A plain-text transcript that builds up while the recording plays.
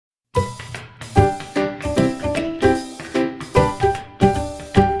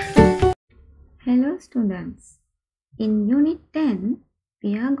students. In Unit 10,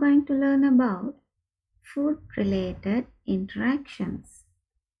 we are going to learn about food-related interactions.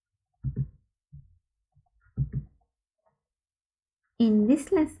 In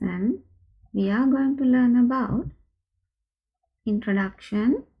this lesson, we are going to learn about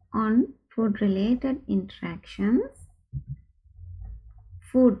introduction on food-related interactions,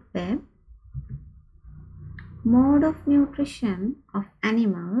 food web, mode of nutrition of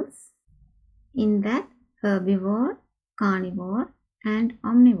animals, in that herbivore, carnivore and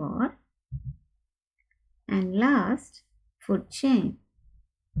omnivore, and last, food chain.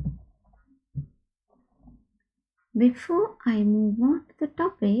 Before I move on to the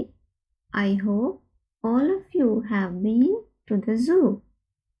topic, I hope all of you have been to the zoo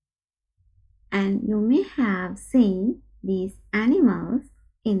and you may have seen these animals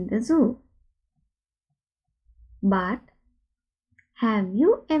in the zoo. But have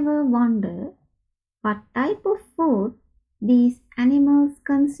you ever wondered what type of food these animals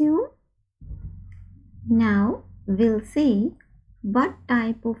consume? Now we'll see what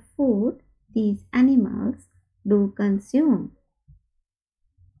type of food these animals do consume.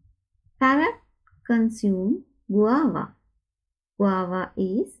 Parrot consume guava. Guava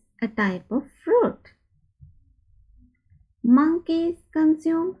is a type of fruit. Monkeys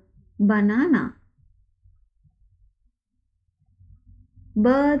consume banana.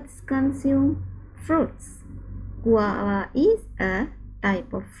 Birds consume fruits. Guava is a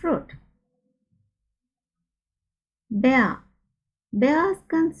type of fruit. Bears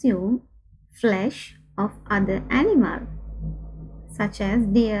consume flesh of other animals such as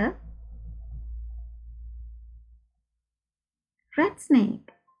deer. Red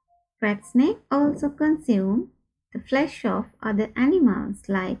snake also consume the flesh of other animals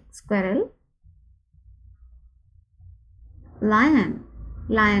like squirrel.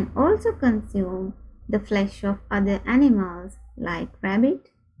 Lion also consume the flesh of other animals like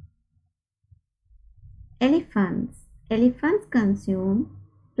rabbit. Elephants consume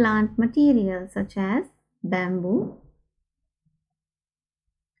plant material such as bamboo.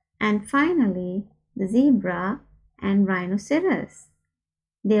 And finally, the zebra and rhinoceros.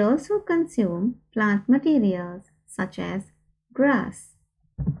 They also consume plant materials such as grass.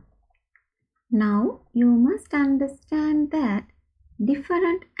 Now you must understand that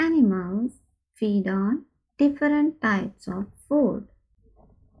different animals feed on different types of food.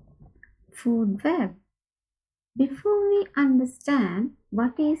 Food web. Before we understand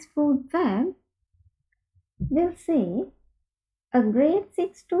what is food web, we'll see a grade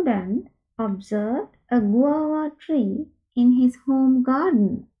 6 student observed a guava tree in his home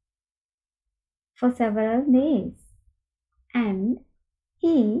garden for several days and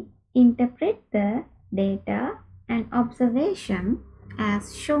he interpreted the data and observation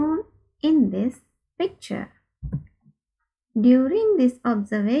as shown in this picture. During this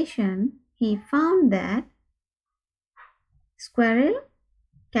observation, he found that squirrel,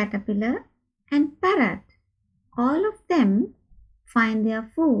 caterpillar and parrot, all of them find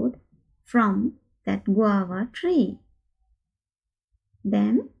their food from that guava tree.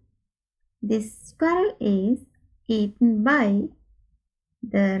 Then this squirrel is eaten by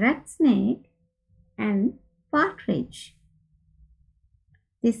the rat snake and partridge.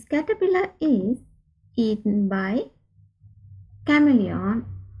 This caterpillar is eaten by chameleon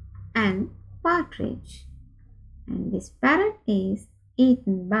and partridge. And this parrot is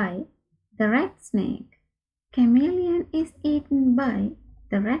eaten by the rat snake. Chameleon is eaten by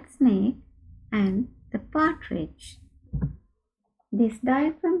the rat snake and the partridge. This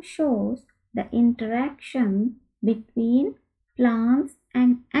diagram shows the interaction between plants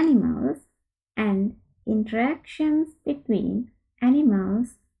and animals and interactions between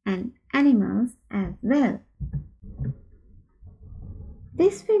animals and animals as well.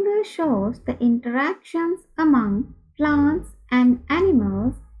 This figure shows the interactions among plants and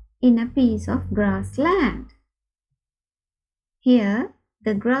animals in a piece of grassland. Here,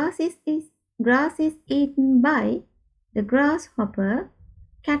 the grass is eaten by the grasshopper,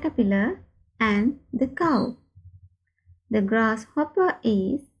 caterpillar and the cow. The grasshopper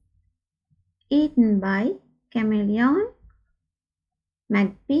is eaten by chameleon,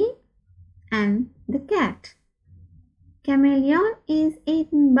 magpie and the cat. Chameleon is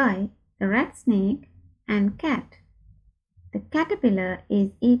eaten by the rat snake and cat. The caterpillar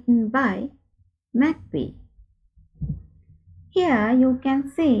is eaten by magpie. Here you can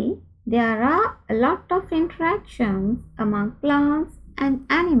see there are a lot of interactions among plants and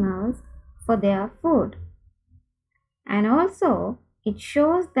animals for their food. And also it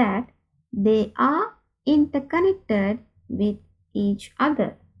shows that they are interconnected with each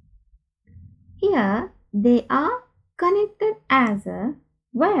other. Here they are connected as a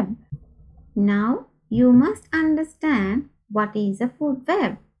web. Now you must understand what is a food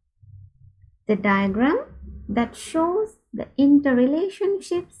web. The diagram that shows the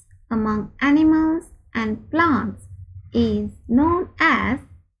interrelationships among animals and plants is known as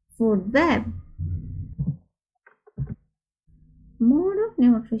food web. Mode of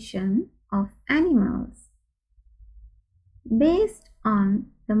nutrition of animals. Based on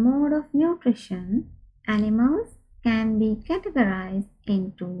the mode of nutrition, animals can be categorized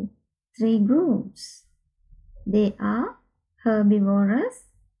into three groups. They are herbivorous,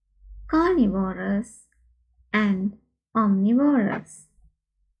 carnivorous, and omnivorous.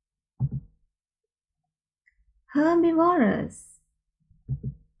 Herbivorous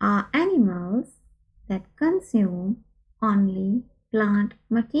are animals that consume only plant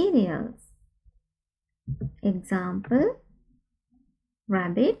materials. Example: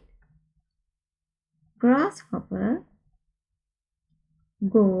 rabbit, grasshopper,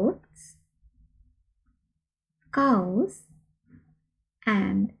 goats, cows,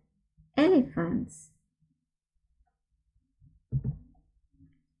 and elephants.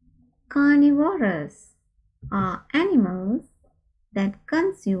 Carnivorous are animals that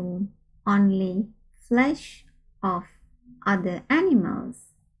consume only flesh of other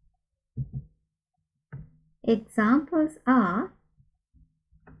animals. Examples are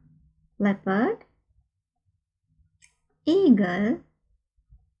leopard, eagle,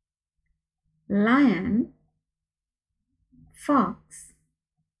 lion, fox,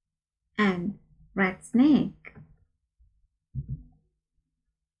 and rat snake.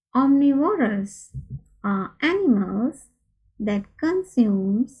 Omnivorous are animals that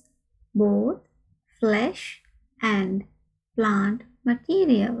consumes both flesh and plant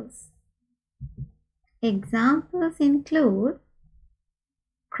materials. Examples include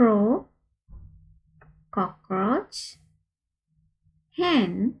crow, cockroach,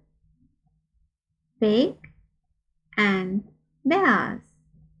 hen, pig, and bears.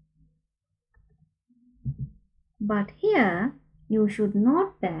 But here you should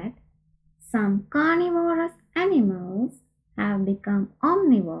note that some carnivorous animals have become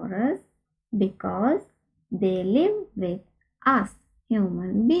omnivorous because they live with us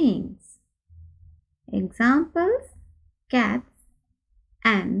human beings. Examples: cats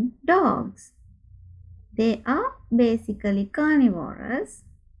and dogs. They are basically carnivorous,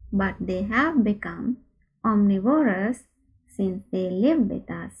 but they have become omnivorous since they live with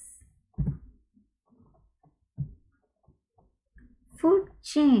us. Food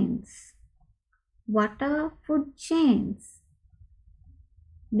chains. What are food chains?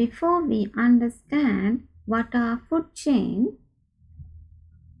 Before we understand what are food chains,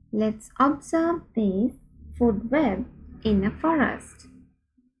 let's observe this food web in a forest.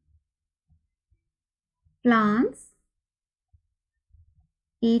 Plants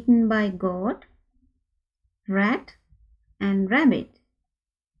eaten by goat, rat, and rabbit.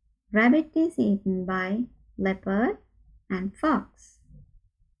 Rabbit is eaten by leopard and fox.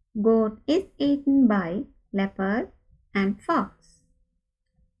 Goat is eaten by leopard and fox.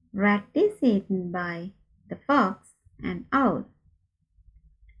 Rat is eaten by the fox and owl.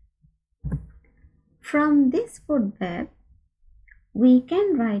 From this food web, we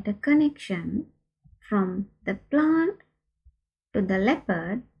can write a connection from the plant to the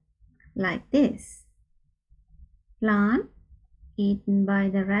leopard like this. Plant eaten by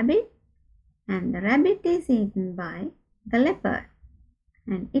the rabbit, and the rabbit is eaten by the leopard,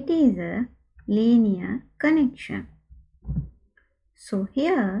 and it is a linear connection. So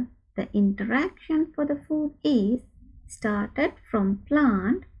here the interaction for the food is started from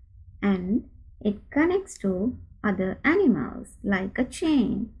plant and it connects to other animals like a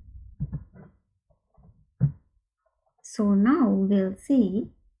chain. So now we'll see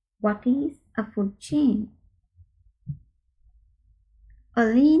what is a food chain. A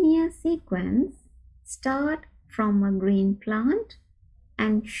linear sequence starts from a green plant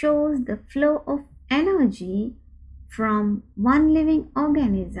and shows the flow of energy from one living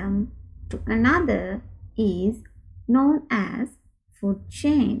organism to another is known as food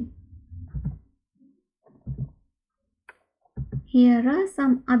chain. Here are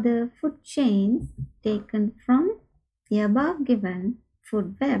some other food chains taken from the above given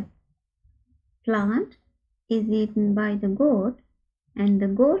food web. Plant is eaten by the goat and the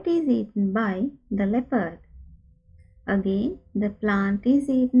goat is eaten by the leopard. Again, the plant is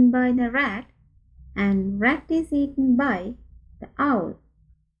eaten by the rat and rat is eaten by the owl.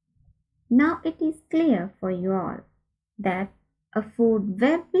 Now it is clear for you all that a food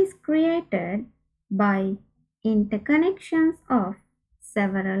web is created by interconnections of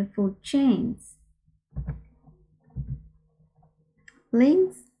several food chains.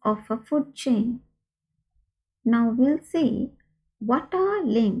 Links of a food chain. Now we'll see what are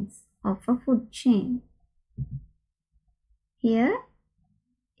links of a food chain. Here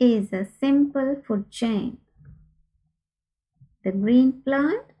is a simple food chain. The green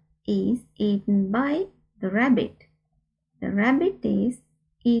plant is eaten by the rabbit. The rabbit is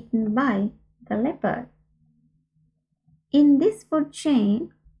eaten by the leopard. In this food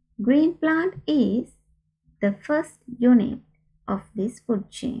chain, green plant is the first unit of this food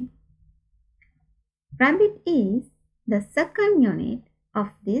chain. Rabbit is the second unit of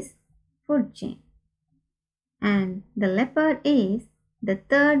this food chain. And the leopard is the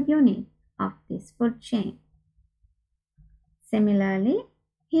third unit of this food chain. Similarly,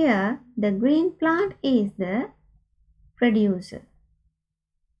 here the green plant is the producer,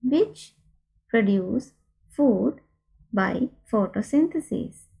 which produce food by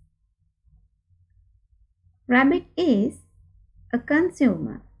photosynthesis. Rabbit is a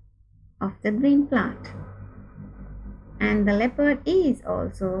consumer of the green plant, and the leopard is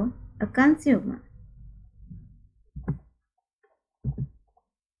also a consumer.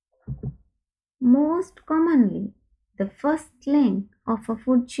 Most commonly, the first link of a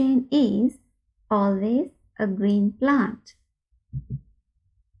food chain is always a green plant.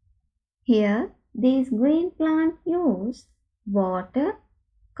 Here, these green plants use water,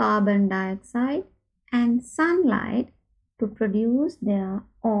 carbon dioxide, and sunlight to produce their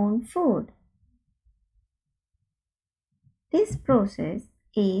own food. This process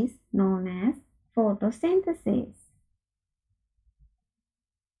is known as photosynthesis.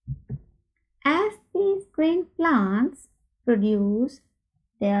 As these green plants produce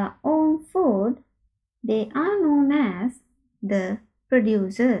their own food, they are known as the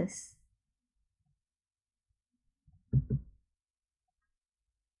producers.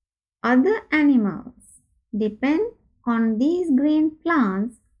 Other animals depend on these green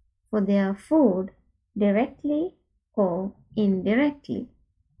plants for their food directly or indirectly.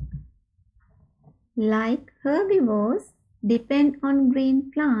 Like herbivores depend on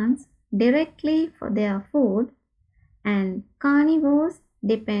green plants directly for their food, and carnivores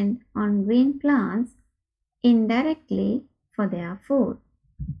depend on green plants indirectly for their food.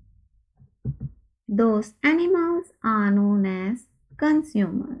 Those animals are known as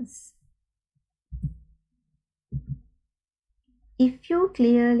consumers. If you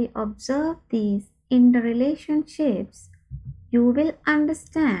clearly observe these interrelationships, you will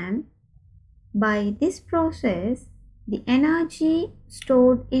understand by this process the energy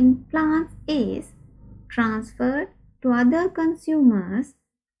stored in plants is transferred to other consumers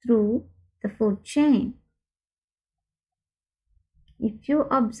through the food chain. If you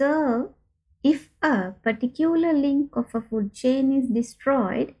observe, if a particular link of a food chain is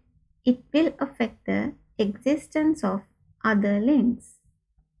destroyed, it will affect the existence of other links.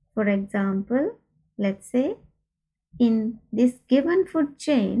 For example, let's say in this given food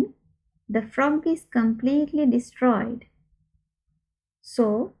chain, the frog is completely destroyed.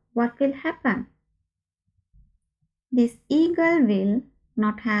 So, what will happen? This eagle will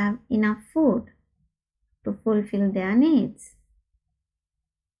not have enough food to fulfill their needs.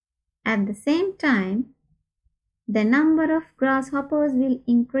 At the same time, the number of grasshoppers will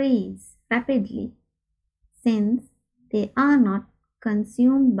increase rapidly since they are not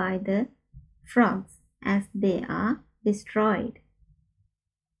consumed by the frogs as they are destroyed.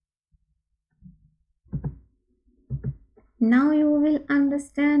 Now you will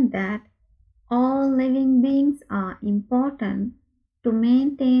understand that all living beings are important to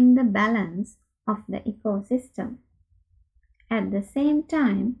maintain the balance of the ecosystem. At the same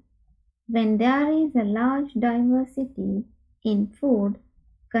time, when there is a large diversity in food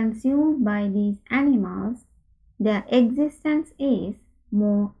consumed by these animals, their existence is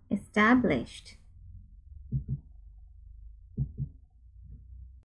more established.